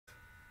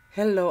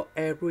Hello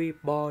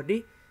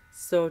everybody.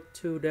 So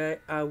today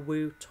I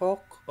will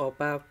talk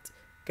about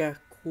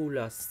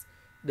calculus.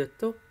 The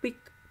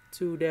topic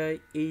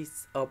today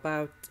is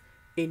about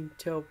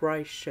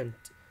integration.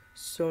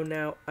 So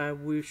now I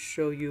will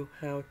show you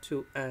how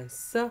to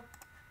answer.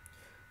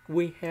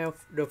 We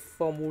have the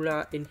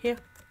formula in here.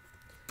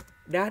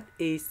 That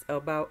is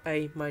about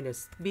a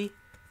minus b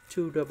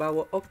to the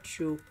power of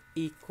 2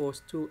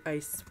 equals to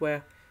a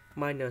square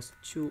minus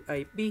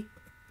 2ab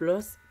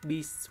plus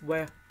b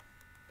square.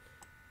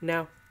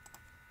 Now,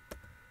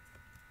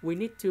 we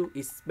need to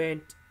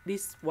expand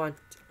this one.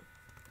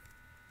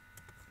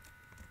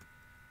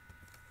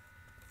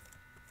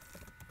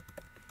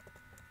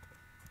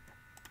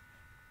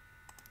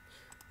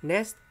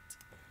 Next,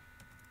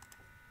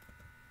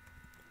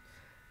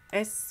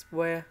 s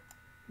square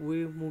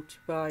will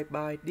multiply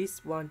by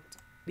this one,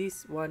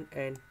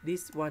 and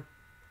this one.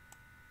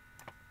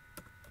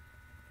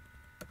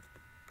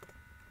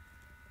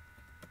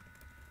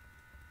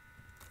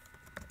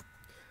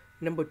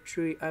 Number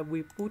 3, I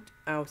will put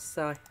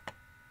outside.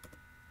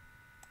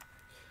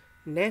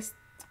 Next,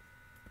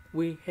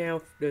 we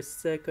have the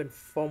second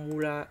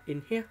formula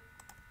in here.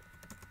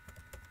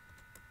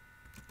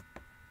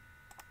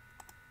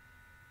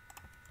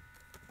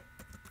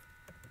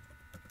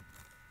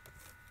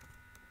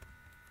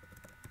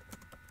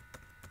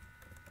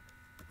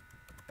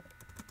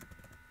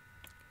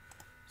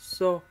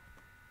 So,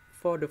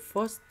 for the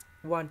first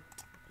one,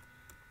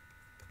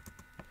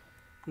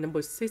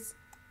 number 6,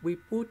 we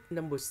put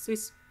number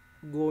 6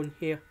 gone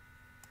here.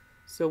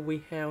 So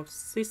we have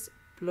 6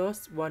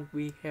 plus 1,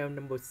 we have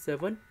number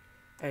 7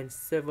 and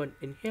 7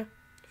 in here.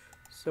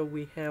 So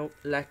we have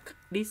like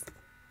this.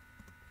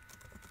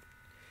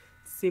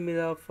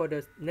 Similar for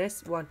the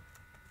next one.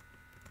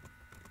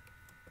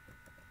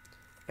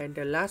 And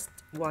the last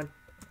one.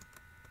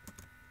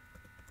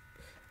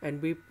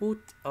 And we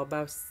put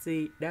about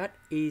c, that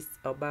is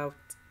about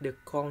the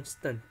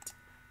constant.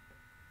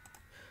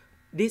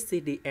 This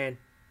is the end.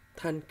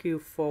 Thank you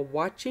for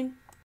watching.